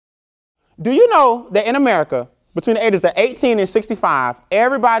Do you know that in America, between the ages of 18 and 65,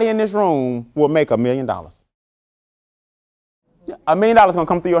 everybody in this room will make $1 million? $1 million going to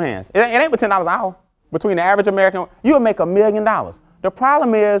come through your hands. It ain't but $10 an hour. Between the average American, you will make $1 million. The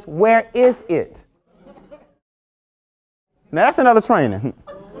problem is, where is it? Now, that's another training.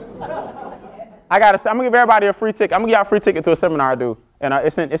 I'm going to give everybody a free ticket. I'm going to give y'all a free ticket to a seminar I do. And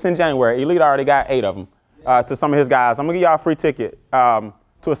it's in January. Elite already got 8 of them to some of his guys. I'm going to give y'all a free ticket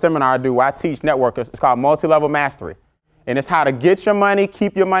to a seminar I do where I teach networkers. It's called Multi-Level Mastery. And it's how to get your money,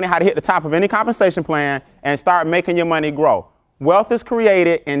 keep your money, how to hit the top of any compensation plan, and start making your money grow. Wealth is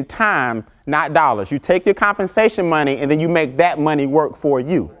created in time, not dollars. You take your compensation money, and then you make that money work for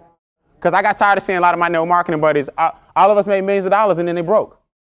you. Because I got tired of seeing a lot of my network marketing buddies, all of us made millions of dollars, and then they broke.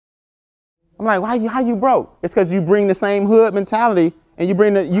 I'm like, how you broke? It's because you bring the same hood mentality, and you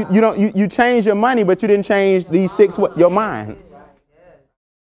bring you change your money, but you didn't change these 6, your mind.